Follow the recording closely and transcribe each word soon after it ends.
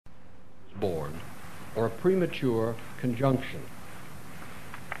born or a premature conjunction.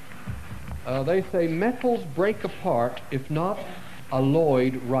 They say metals break apart if not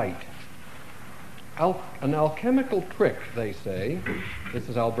alloyed right. An alchemical trick, they say, this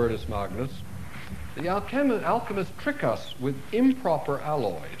is Albertus Magnus, the alchemists trick us with improper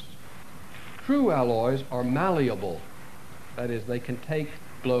alloys. True alloys are malleable, that is, they can take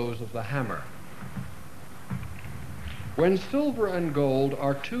blows of the hammer. When silver and gold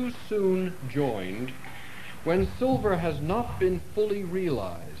are too soon joined, when silver has not been fully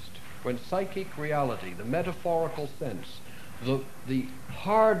realized, when psychic reality, the metaphorical sense, the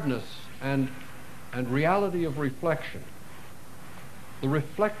hardness and reality of reflection, the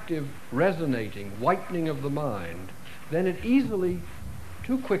reflective, resonating, whitening of the mind, then it easily,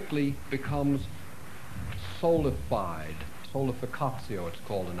 too quickly, becomes solidified. Solificatio, it's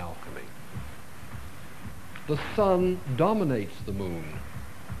called in alchemy. The sun dominates the moon.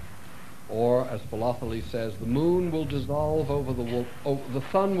 Or, as Philotheles says, the moon will dissolve over the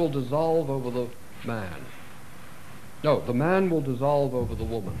sun will dissolve over the man. No, the man will dissolve over the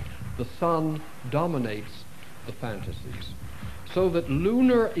woman. The sun dominates the fantasies. So that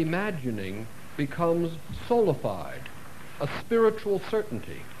lunar imagining becomes solified, a spiritual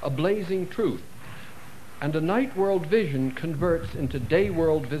certainty, a blazing truth. And a night world vision converts into day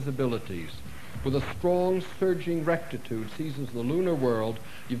world visibilities. With a strong, surging rectitude seizes the lunar world,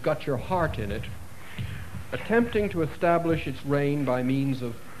 you've got your heart in it, attempting to establish its reign by means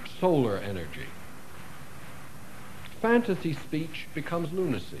of solar energy. Fantasy speech becomes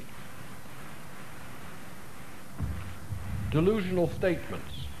lunacy. Delusional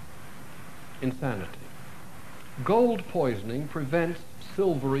statements, insanity. Gold poisoning prevents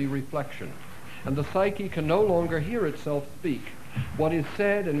silvery reflection, and the psyche can no longer hear itself speak. What is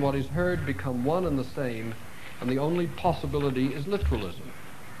said and what is heard become one and the same, and the only possibility is literalism.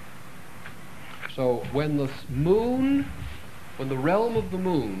 So when the realm of the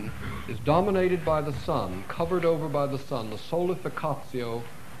moon is dominated by the sun, covered over by the sun, the solificatio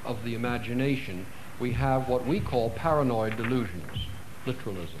of the imagination, we have what we call paranoid delusions,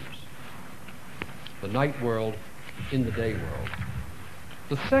 literalisms. The night world in the day world.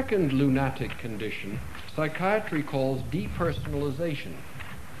 The second lunatic condition, psychiatry calls depersonalization.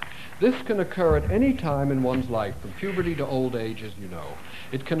 This can occur at any time in one's life, from puberty to old age, as you know.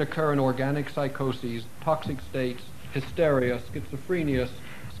 It can occur in organic psychoses, toxic states, hysteria, schizophrenia,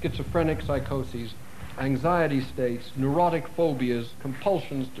 schizophrenic psychoses, anxiety states, neurotic phobias,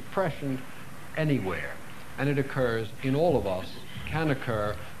 compulsions, depression, anywhere. And it occurs in all of us, can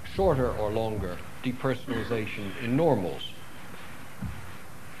occur shorter or longer depersonalization in normals.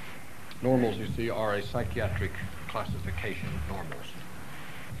 Normals, you see, are a psychiatric classification of normals.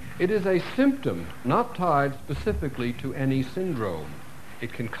 It is a symptom not tied specifically to any syndrome.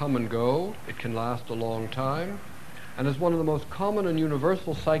 It can come and go, it can last a long time, and as one of the most common and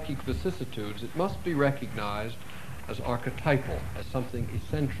universal psychic vicissitudes, it must be recognized as archetypal, as something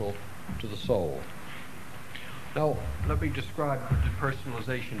essential to the soul. Now, let me describe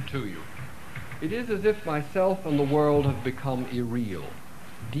depersonalization to you. It is as if myself and the world have become irreal,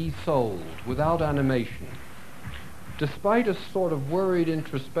 desouled, without animation. Despite a sort of worried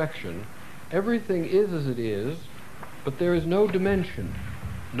introspection, everything is as it is, but there is no dimension,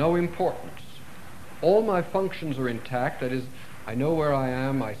 no importance. All my functions are intact, that is, I know where I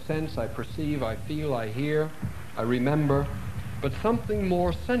am, I sense, I perceive, I feel, I hear, I remember, but something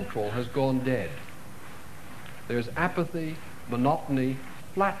more central has gone dead. There's apathy, monotony,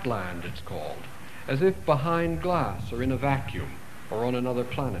 flatland it's called, as if behind glass or in a vacuum or on another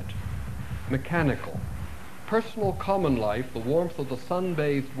planet. Mechanical. Personal common life, the warmth of the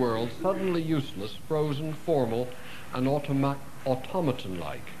sun-bathed world, suddenly useless, frozen, formal, and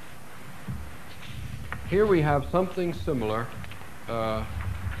automaton-like. Here we have something similar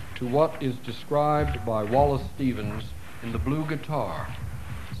to what is described by Wallace Stevens in The Blue Guitar,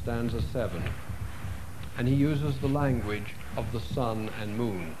 stanza 7. And he uses the language of the sun and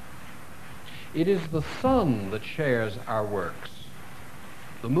moon. It is the sun that shares our works.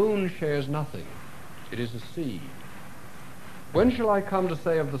 The moon shares nothing. It is a sea. When shall I come to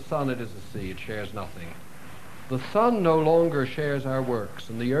say of the sun it is a sea, it shares nothing? The sun no longer shares our works,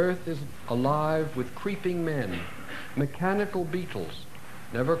 and the earth is alive with creeping men, mechanical beetles,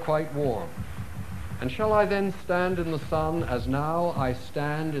 never quite warm. And shall I then stand in the sun as now I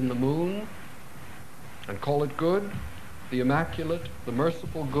stand in the moon, and call it good, the immaculate, the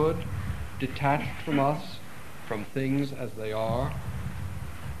merciful good, detached from us, from things as they are?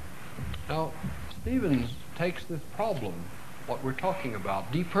 Now, Stevens takes this problem, what we're talking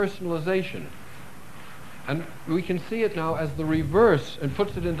about, depersonalization, And we can see it now as the reverse, and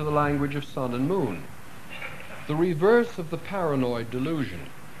puts it into the language of sun and moon. The reverse of the paranoid delusion.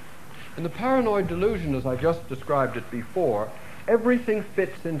 In the paranoid delusion, as I just described it before, everything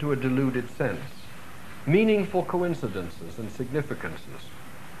fits into a deluded sense. Meaningful coincidences and significances.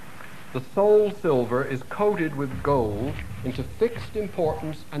 The soul silver is coated with gold into fixed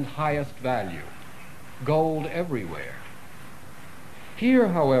importance and highest value. Gold everywhere. Here,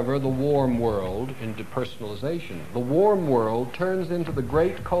 however, the warm world, in depersonalization, the warm world turns into the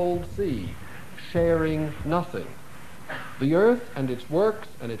great cold sea, sharing nothing. The earth and its works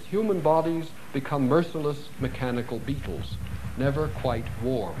and its human bodies become merciless mechanical beetles, never quite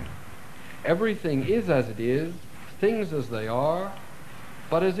warmed. Everything is as it is, things as they are,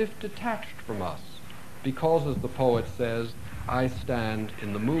 but as if detached from us, because, as the poet says, I stand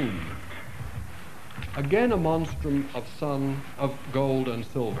in the moon. Again a monstrum of sun, of gold and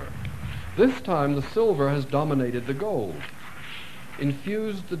silver. This time the silver has dominated the gold,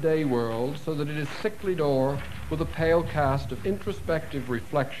 infused the day world so that it is sicklied o'er with a pale cast of introspective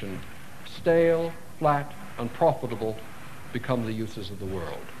reflection. Stale, flat, unprofitable become the uses of the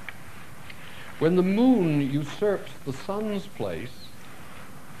world. When the moon usurps the sun's place,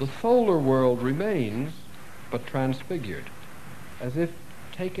 the solar world remains, but transfigured, as if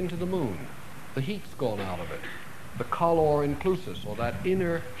taken to the moon. The heat's gone out of it, the calor inclusus, or that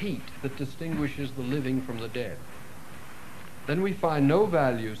inner heat that distinguishes the living from the dead. Then we find no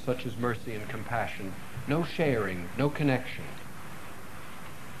values such as mercy and compassion, no sharing, no connection.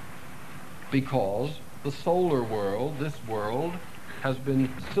 Because the solar world, this world, has been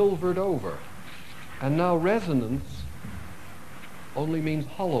silvered over, and now resonance only means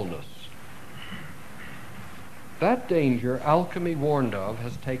hollowness. That danger alchemy warned of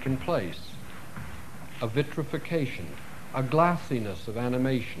has taken place. A vitrification, a glassiness of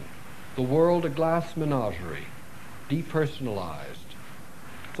animation, the world a glass menagerie, depersonalized.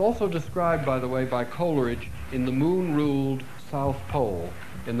 It's also described, by the way, by Coleridge in the moon-ruled South Pole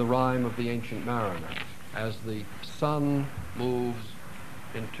in the rhyme of the Ancient Mariner, as the sun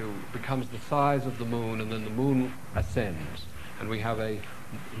becomes the size of the moon, and then the moon ascends, and we have a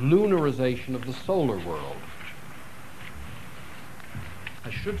lunarization of the solar world. I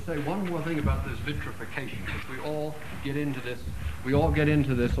should say one more thing about this vitrification, because we all get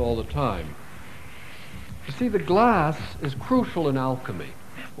into this all the time. You see, the glass is crucial in alchemy.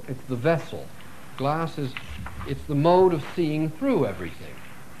 It's the vessel. Glass it's the mode of seeing through everything.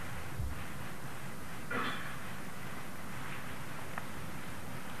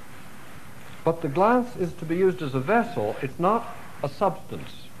 But the glass is to be used as a vessel. It's not a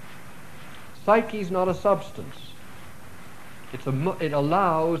substance. Psyche's not a substance. It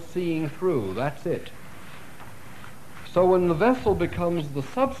allows seeing through, that's it. So when the vessel becomes the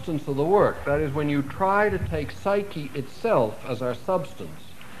substance of the work, that is, when you try to take psyche itself as our substance,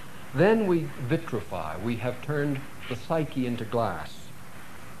 then we vitrify. We have turned the psyche into glass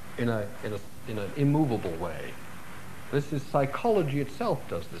in an immovable way. This is psychology itself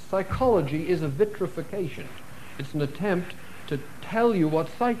does this. Psychology is a vitrification. It's an attempt to tell you what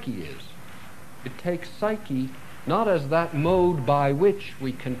psyche is. It takes psyche not as that mode by which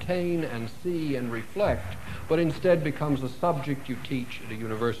we contain and see and reflect, but instead becomes a subject you teach at a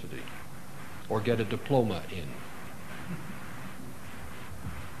university or get a diploma in.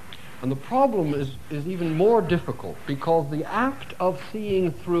 And the problem is even more difficult, because the act of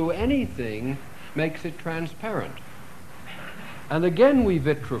seeing through anything makes it transparent. And again we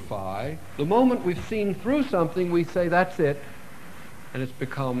vitrify. The moment we've seen through something, we say that's it, and it's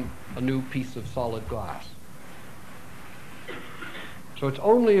become a new piece of solid glass. So it's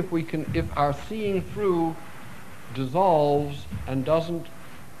only if our seeing through dissolves and doesn't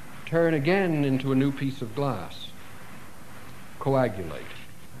turn again into a new piece of glass, coagulate.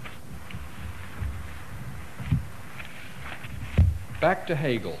 Back to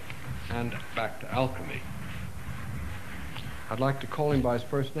Hegel and back to alchemy. I'd like to call him by his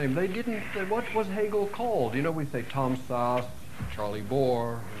first name. What was Hegel called? You know, we say Tom Sass, Charlie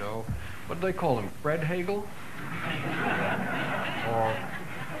Bohr, you know. What did they call him? Fred Hegel? Or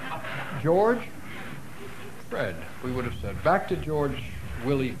George? Fred, we would have said. Back to George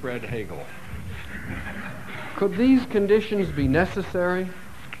Willie Fred Hegel. Could these conditions be necessary?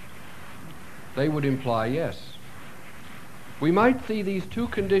 They would imply yes. We might see these two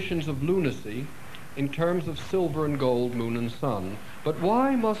conditions of lunacy in terms of silver and gold, moon and sun, but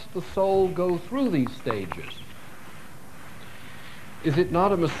why must the soul go through these stages? Is it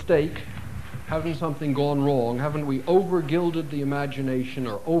not a mistake? Hasn't something gone wrong? Haven't we over-gilded the imagination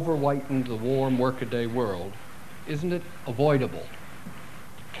or over-whitened the warm workaday world? Isn't it avoidable?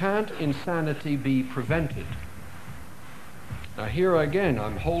 can't insanity be prevented? Now here again,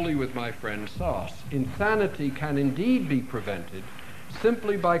 I'm wholly with my friend Sauce. Insanity can indeed be prevented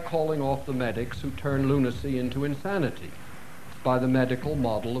simply by calling off the medics who turn lunacy into insanity, by the medical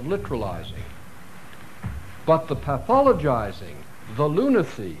model of literalizing. But the pathologizing, the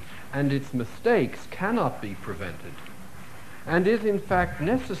lunacy, and its mistakes cannot be prevented, and is in fact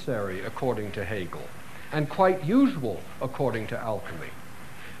necessary according to Hegel, and quite usual according to alchemy.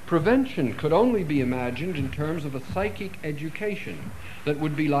 Prevention could only be imagined in terms of a psychic education that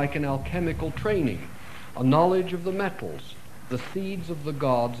would be like an alchemical training, a knowledge of the metals, the seeds of the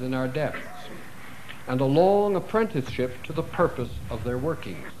gods in our depths, and a long apprenticeship to the purpose of their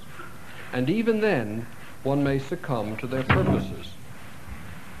workings. And even then, one may succumb to their purposes.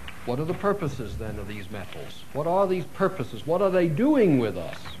 What are the purposes then of these metals? What are these purposes? What are they doing with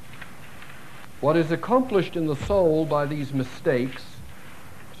us? What is accomplished in the soul by these mistakes,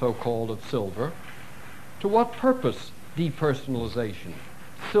 so-called of silver? To what purpose depersonalization,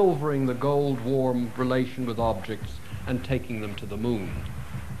 silvering the gold-warm relation with objects and taking them to the moon?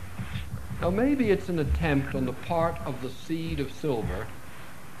 Now maybe it's an attempt on the part of the seed of silver,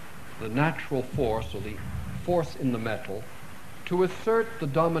 the natural force or the force in the metal, to assert the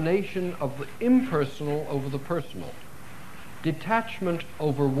domination of the impersonal over the personal, detachment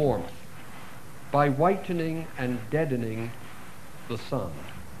over warmth, by whitening and deadening the sun,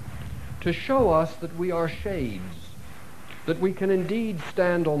 to show us that we are shades, that we can indeed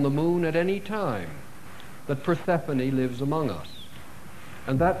stand on the moon at any time, that Persephone lives among us,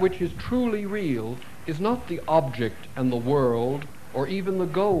 and that which is truly real is not the object and the world, or even the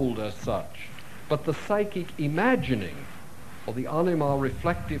gold as such, but the psychic imagining, or the anima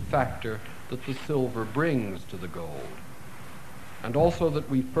reflective factor that the silver brings to the gold. And also that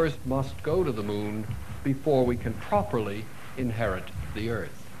we first must go to the moon before we can properly inherit the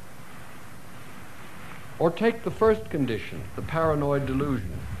earth. Or take the first condition, the paranoid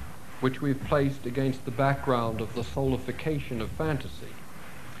delusion, which we've placed against the background of the soulification of fantasy.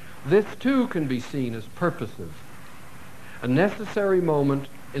 This too can be seen as purposive, a necessary moment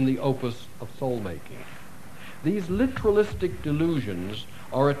in the opus of soul-making. These literalistic delusions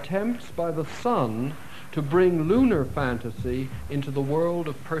are attempts by the sun to bring lunar fantasy into the world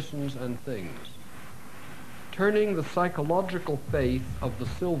of persons and things, turning the psychological faith of the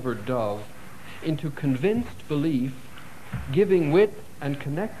silver dove into convinced belief, giving width and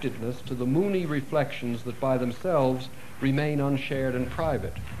connectedness to the moony reflections that by themselves remain unshared and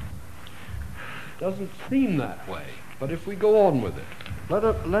private. Doesn't seem that way, but if we go on with it,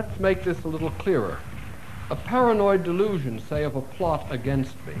 let's make this a little clearer. A paranoid delusion, say, of a plot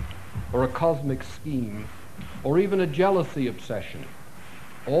against me, or a cosmic scheme, or even a jealousy obsession,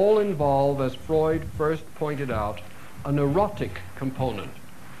 all involve, as Freud first pointed out, an erotic component,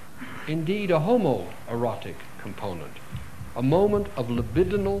 indeed a homoerotic component, a moment of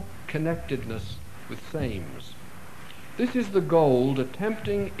libidinal connectedness with sames. This is the gold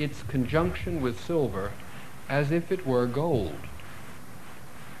attempting its conjunction with silver as if it were gold.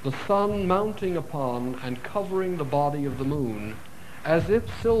 The sun mounting upon and covering the body of the moon as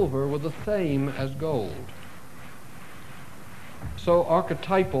if silver were the same as gold. So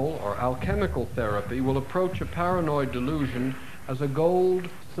archetypal or alchemical therapy will approach a paranoid delusion as a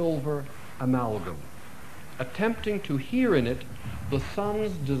gold-silver amalgam, attempting to hear in it the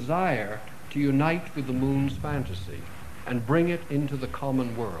sun's desire to unite with the moon's fantasy and bring it into the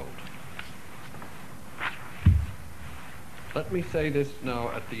common world. Let me say this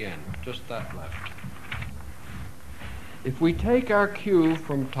now at the end, just that left. If we take our cue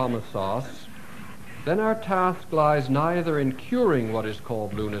from Thomas Sauce, then our task lies neither in curing what is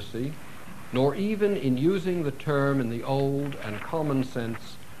called lunacy, nor even in using the term in the old and common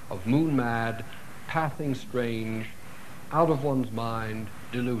sense of moon-mad, passing strange, out of one's mind,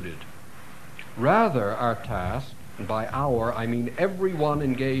 deluded. Rather, our task, and by our, I mean everyone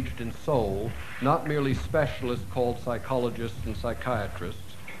engaged in soul, not merely specialists called psychologists and psychiatrists,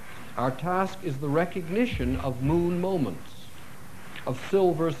 our task is the recognition of moon moments, of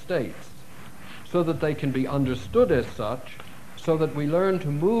silver states, so that they can be understood as such, so that we learn to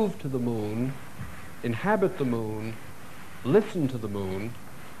move to the moon, inhabit the moon, listen to the moon,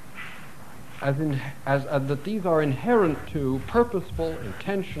 as that these are inherent to, purposeful,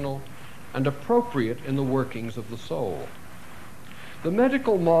 intentional, and appropriate in the workings of the soul. The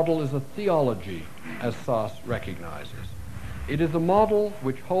medical model is a theology, as Sauce recognizes. It is a model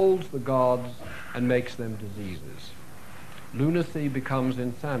which holds the gods and makes them diseases. Lunacy becomes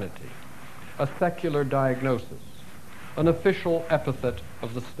insanity, a secular diagnosis, an official epithet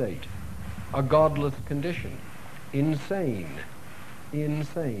of the state, a godless condition, insane,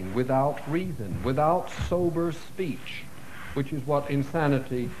 insane, without reason, without sober speech, which is what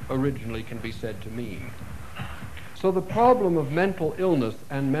insanity originally can be said to mean. So the problem of mental illness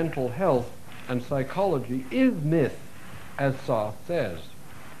and mental health and psychology is myth, as Sartre says.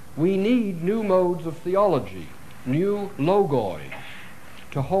 We need new modes of theology, new logoi,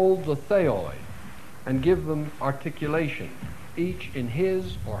 to hold the theoi and give them articulation, each in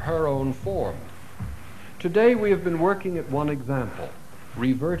his or her own form. Today we have been working at one example,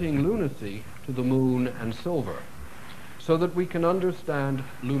 reverting lunacy to the moon and silver, so that we can understand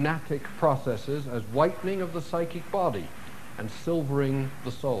lunatic processes as whitening of the psychic body and silvering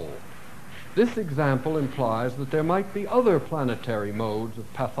the soul. This example implies that there might be other planetary modes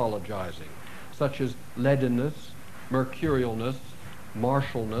of pathologizing, such as leadenness, mercurialness,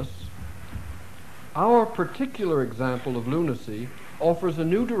 martialness. Our particular example of lunacy offers a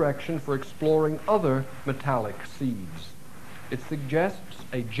new direction for exploring other metallic seeds. It suggests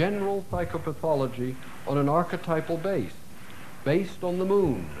a general psychopathology on an archetypal base, based on the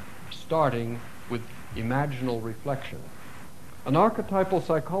moon, starting with imaginal reflection. An archetypal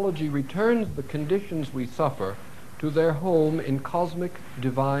psychology returns the conditions we suffer to their home in cosmic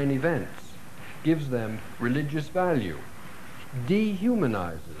divine events, gives them religious value,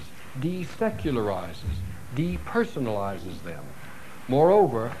 dehumanizes, desecularizes, depersonalizes them.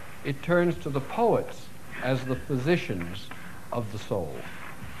 Moreover, it turns to the poets as the physicians of the soul.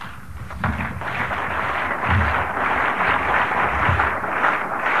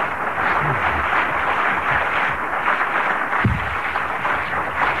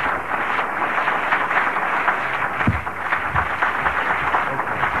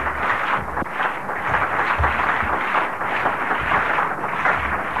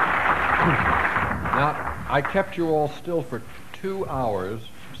 I kept you all still for 2 hours,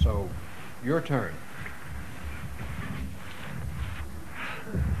 so your turn.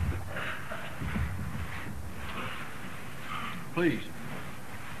 Please. Do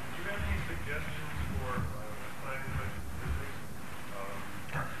you have any suggestions for science such as physics to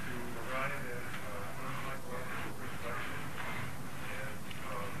arrive at psychological reflection and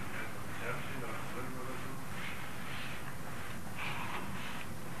the redemption of literalism?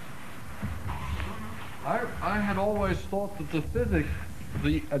 I had always thought that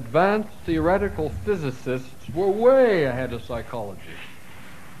the advanced theoretical physicists were way ahead of psychology.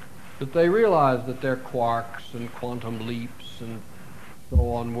 That they realized that their quarks and quantum leaps and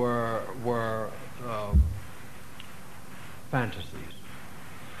so on were fantasies.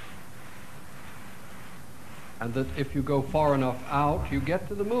 And that if you go far enough out, you get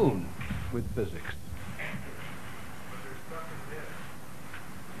to the moon with physics.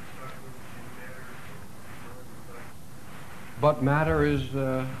 But matter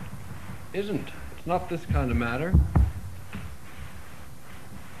isn't. It's not this kind of matter.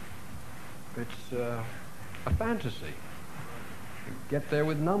 It's a fantasy. You get there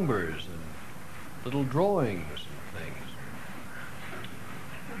with numbers and little drawings and things.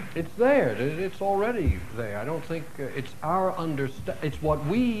 It's there. It's already there. I don't think it's our it's what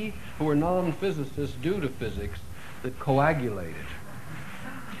we who are non-physicists do to physics that coagulate it.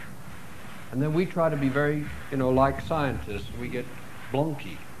 And then we try to be very, like scientists, we get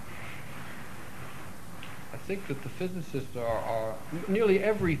blunky. I think that the physicists are nearly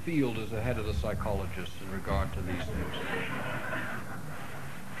every field is ahead of the psychologists in regard to these things.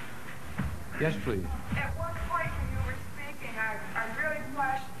 Yes, please. At one point when you were speaking, I really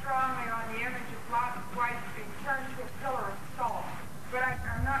flashed strongly on the image of black and white being turned to a pillar of salt. But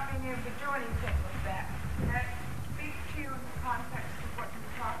I'm not being able to do anything with that. Can that speak to you in the context of what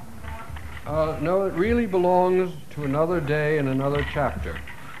you're talking about? No, it really belongs to another day and another chapter,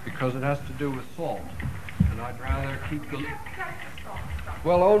 because it has to do with salt. And I'd rather keep the...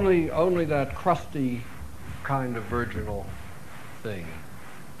 Well, only that crusty kind of virginal thing.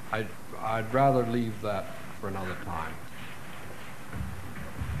 I'd rather leave that for another time.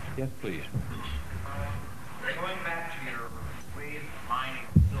 Yes, please. Going back to your ways of mining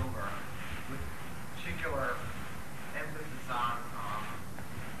silver, with particular emphasis on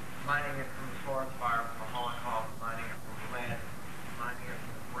mining it from the forest fire, from the Holocaust, mining it from lead, mining it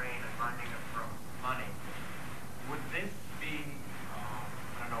from the brain, and mining it from money. Would this be,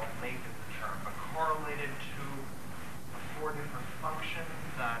 I don't know if late is the term, but correlated to the 4 different functions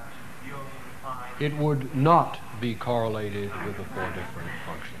that Jung defined? It would not be correlated with the 4 different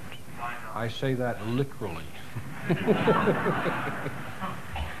functions. Why not? I say that literally.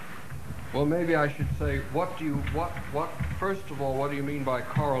 Well, maybe I should say, first of all, what do you mean by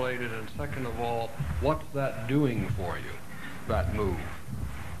correlated? And second of all, what's that doing for you, that move?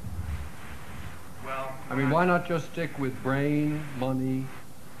 Well, I mean, why not just stick with brain, money,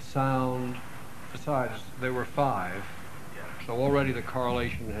 sound? Besides, there were 5, so already the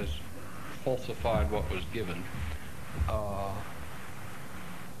correlation has falsified what was given.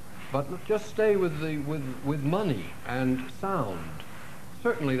 But just stay with money and sound.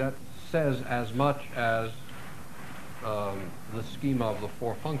 Certainly that says as much as the schema of the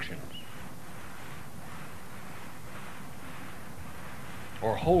 4 functions.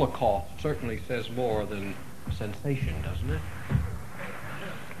 Or Holocaust certainly says more than sensation, doesn't it?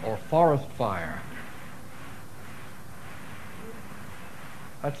 Or forest fire.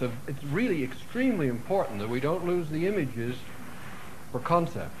 It's really extremely important that we don't lose the images for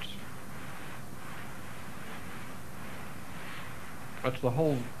concepts. That's the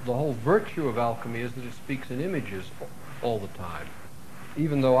whole virtue of alchemy, is that it speaks in images all the time.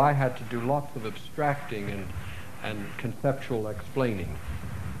 Even though I had to do lots of abstracting and conceptual explaining,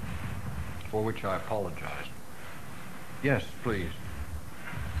 for which I apologize. Yes, please.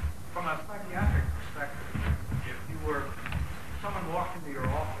 From a psychiatric perspective, if someone walked into your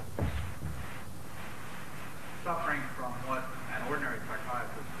office suffering from what an ordinary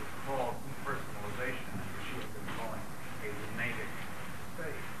psychiatrist would call depersonalization, and which you have been calling a lunatic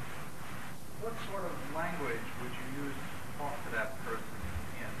state, what sort of language would you use to talk to that person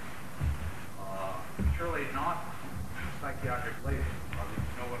in? Surely not psychiatric label.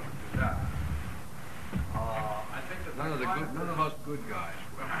 No one would do that. I think that None of us good guys.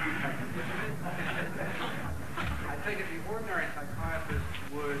 I take it the ordinary psychiatrist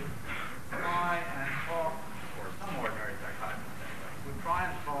would try and talk, or some ordinary psychiatrist anyway, would try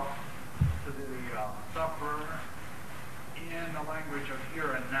and talk to the sufferer in the language of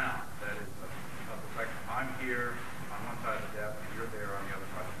here and now. That is, of the fact that I'm here on one side of the desk, and you're there on the other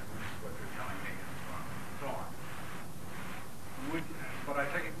side, and this is what you're telling me, and so on. But I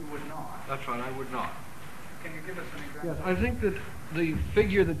take it you would not. That's right, I would not. Can you give us an example? Yes, I think that the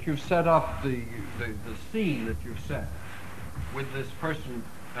figure that you've set up, the scene that you've set, with this person,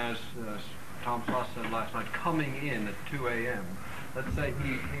 as Tom Sloss said last night, coming in at 2 a.m., let's say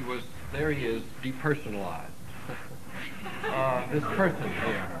there he is, depersonalized. This person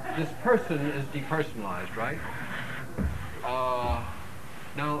here. This person is depersonalized, right?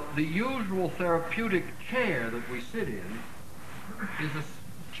 Now, the usual therapeutic chair that we sit in is a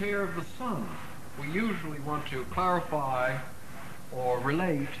chair of the sun. We usually want to clarify or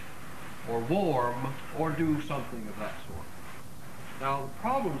relate or warm or do something of that sort. Now, the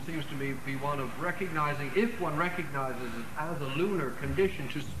problem seems to me be one of recognizing, if one recognizes it as a lunar condition,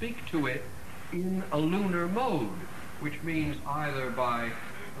 to speak to it in a lunar mode, which means either by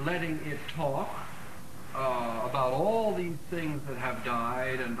letting it talk about all these things that have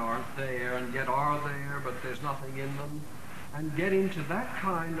died and aren't there and yet are there, but there's nothing in them, and get into that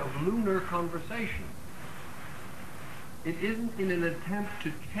kind of lunar conversation. It isn't in an attempt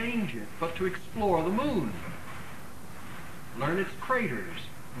to change it, but to explore the moon, learn its craters,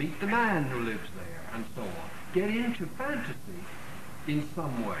 meet the man who lives there, and so on. Get into fantasy in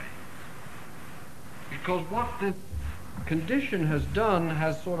some way. Because what this condition has done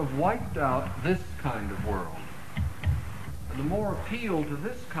has sort of wiped out this kind of world. And the more appeal to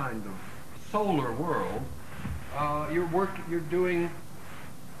this kind of solar world, you're doing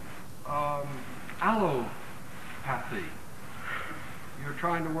allopathy. You're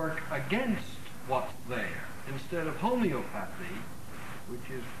trying to work against what's there instead of homeopathy, which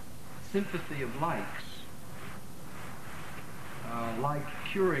is sympathy of likes, like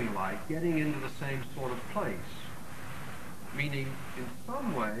curing like, getting into the same sort of place. Meaning, in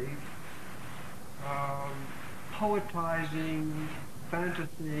some way, poetizing,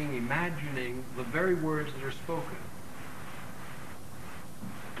 fantasying, imagining the very words that are spoken.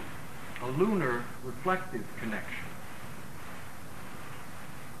 A lunar reflective connection.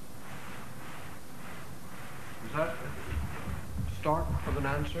 Is that a start of an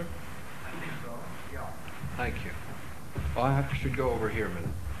answer? I think so, yeah. Thank you. Well, I should go over here a minute.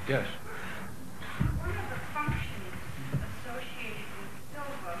 Yes? One of the functions associated with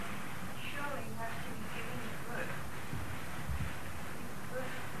silver surely has to be giving good. Good.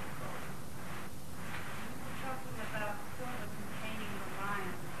 You were talking about silver containing the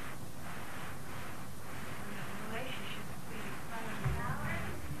lion and the relationship between the sun and the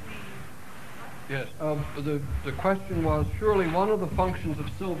moon. Yes. The question was, surely one of the functions of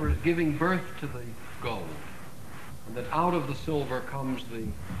silver is giving birth to the gold. And that out of the silver comes the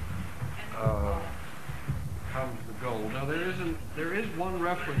gold. Now there is one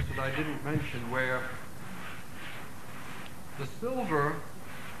reference that I didn't mention where the silver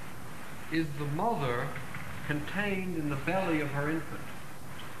is the mother contained in the belly of her infant.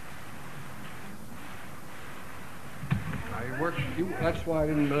 That's why I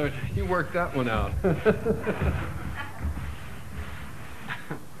didn't. You worked that one out. The virgin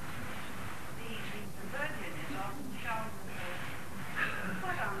is often shown with a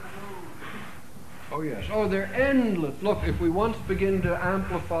foot on the moon. Oh yes. Oh, they're endless. Look, if we once begin to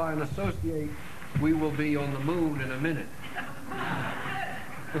amplify and associate, we will be on the moon in a minute.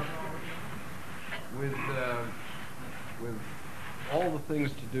 with all the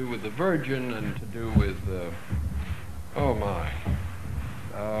things to do with the Virgin and to do with, oh my.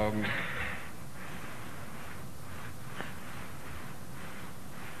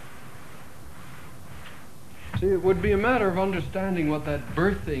 See, it would be a matter of understanding what that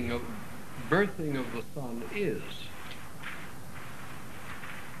birthing of the sun is.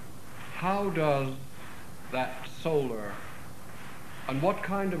 How does that solar, and what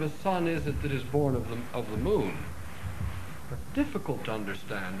kind of a sun is it that is born of the moon? It's difficult to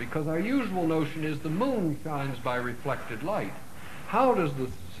understand because our usual notion is the moon shines by reflected light. How does the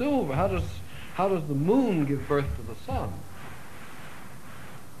moon give birth to the sun?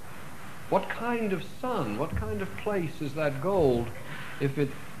 What kind of sun, what kind of place is that gold if it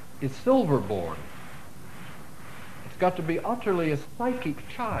is silver born? It's got to be utterly a psychic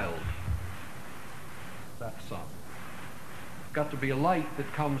child, that sun. It's got to be a light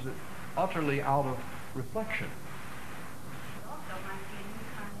that comes utterly out of reflection. It also might be an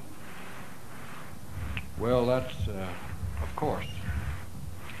incarnation. Well, that's, of course.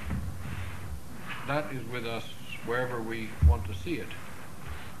 That is with us wherever we want to see it.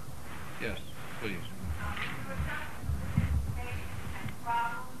 Yes, please.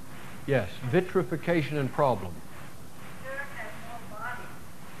 Yes, vitrification and problem.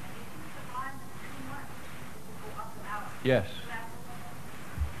 Yes.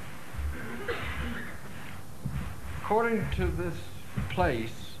 According to this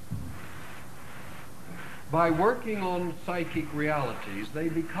place, by working on psychic realities, they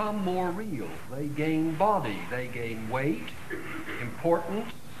become more real. They gain body, they gain weight,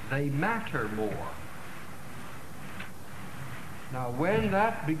 importance, they matter more. Now, when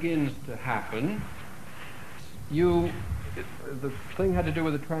that begins to happen, the thing had to do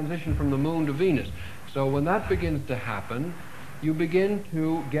with the transition from the moon to Venus. So when that begins to happen, you begin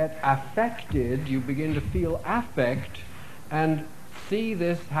to get affected, you begin to feel affect, and see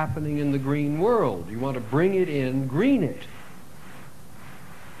this happening in the green world. You want to bring it in, green it.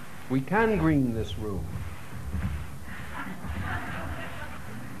 We can green this room.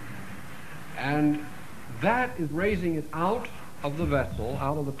 And that is raising it out of the vessel,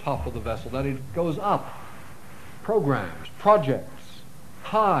 out of the top of the vessel, that it goes up. Programs, projects,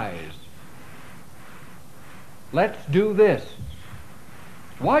 highs. Let's do this.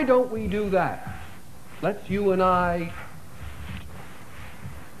 Why don't we do that? Let's you and I.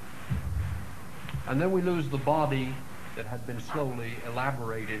 And then we lose the body that had been slowly,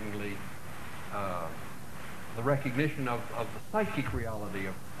 elaboratingly, the recognition of the psychic reality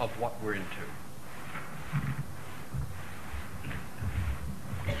of what we're into.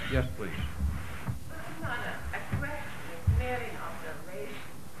 Yes, please. It's not a question, it's merely an observation.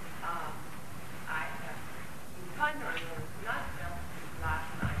 I have been pondering on it, not just last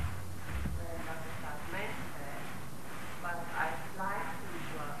night when Dr. South mentioned that, but I'd like to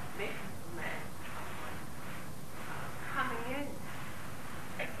make a comment on coming in.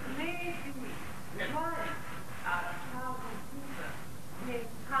 Maybe one out of 1,000 people may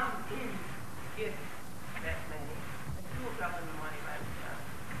come in if that many, at 2 o'clock in the morning by themselves.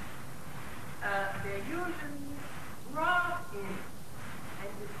 They're usually brought in and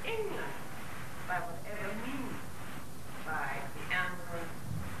England by whatever means, by the ambulance,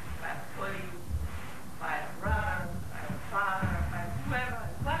 by the police, by the brother, by the father, by whoever,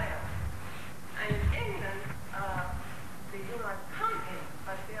 whatever. And in England, they do not come in,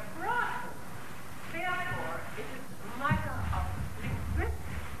 but they're brought in. Therefore, it is a matter of linguistics.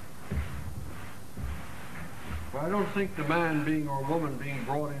 Well, I don't think the man being or woman being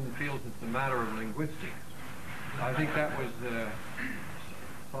brought in feels it's a matter of linguistics. I think that was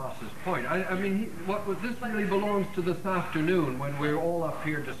Foss's point. I mean, this really belongs to this afternoon when we're all up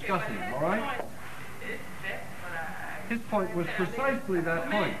here discussing it, all right? His point was precisely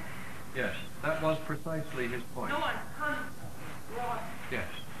that point. Yes, that was precisely his point. No one comes brought. Yes.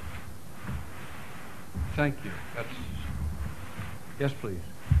 Thank you. Yes, please.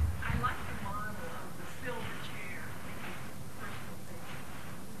 I like the model of the silver chair. Personal thing.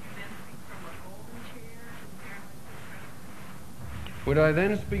 Would you then speak from a golden chair compared with the Would I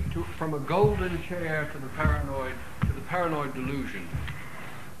then speak from a golden chair to the paranoid delusion?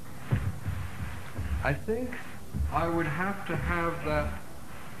 I think I would have to have that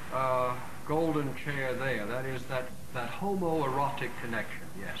golden chair there. That is that homoerotic connection,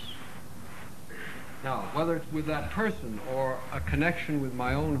 yes. Now, whether it's with that person or a connection with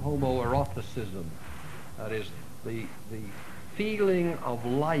my own homoeroticism, that is the feeling of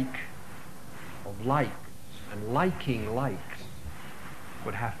likes and liking likes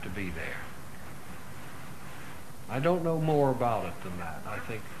would have to be there. I don't know more about it than that. I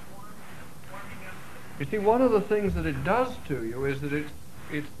think, you see, one of the things that it does to you is that it's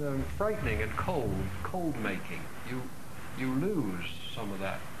frightening and cold making. You lose some of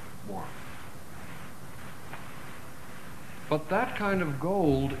that warmth. But that kind of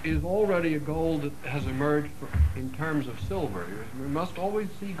gold is already a gold that has emerged in terms of silver. We must always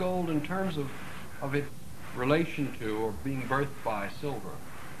see gold in terms of its relation to or being birthed by silver.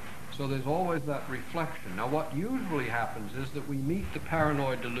 So there's always that reflection. Now what usually happens is that we meet the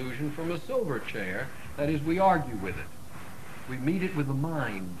paranoid delusion from a silver chair. That is, we argue with it. We meet it with the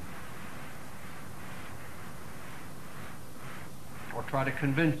mind. Or try to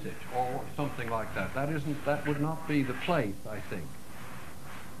convince it, or something like that. That would not be the place, I think.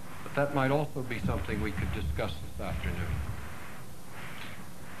 But that might also be something we could discuss this afternoon.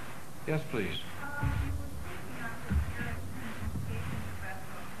 Yes, please. You were speaking of the spirit communication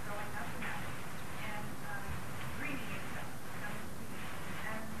vessel going up and up and reading itself.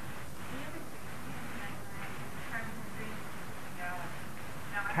 And the other thing,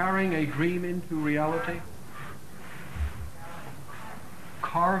 Carrying a dream into reality?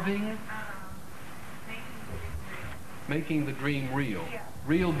 Carving, making the dream real.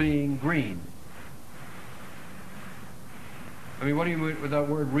 Real being green. I mean, what do you mean with that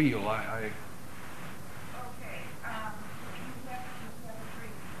word real? Okay, you have a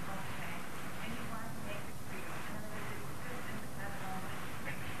dream, okay, and you want to make it real. In other words, it exists in that moment.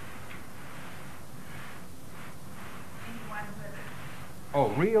 And you want to live it. Oh,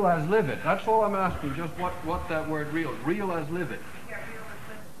 real as live it. That's all I'm asking, just what that word real. Real as live it. Yeah, real as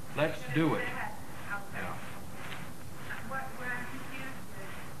live it. Let's do it. Okay. Yeah. What I'm confused with,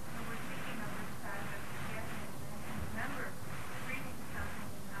 when we're thinking of this type of forgetting, and remember reading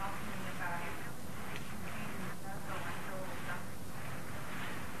something in Alchemy about it, really contained in the vessel until something,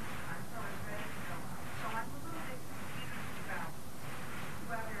 until it's ready to go out. So I'm a little bit confused about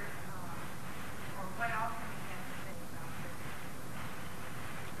whether, or what Alchemy has to say about this.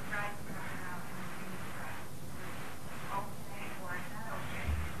 The rice coming out and the beans right. Okay, or not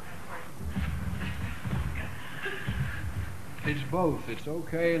okay. It's both. It's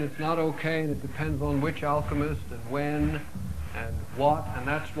okay and it's not okay, and it depends on which alchemist and when and what, and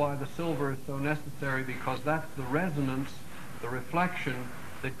that's why the silver is so necessary, because that's the resonance, the reflection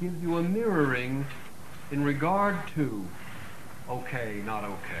that gives you a mirroring in regard to okay, not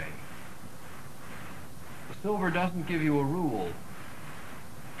okay. The silver doesn't give you a rule.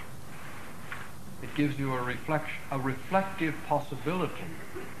 It gives you a reflective possibility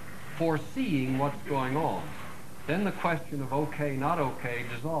for seeing what's going on. Then the question of okay, not okay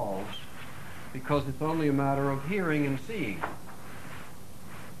dissolves, because it's only a matter of hearing and seeing.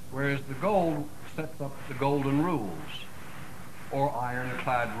 Whereas the gold sets up the golden rules, or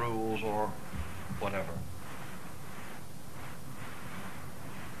ironclad rules, or whatever.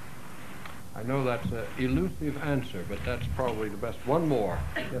 I know that's an elusive answer, but that's probably the best. One more.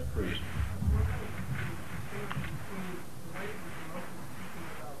 Yes, please.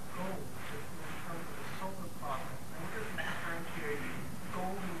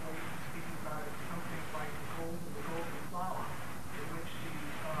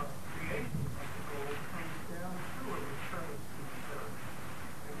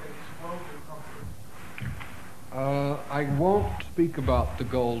 I won't speak about the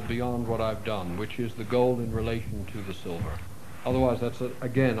gold beyond what I've done, which is the gold in relation to the silver. Otherwise, that's,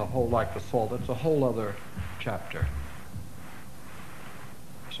 again, a whole, like the salt, that's a whole other chapter.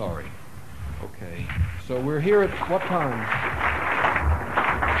 Sorry. Okay. So we're here at what time?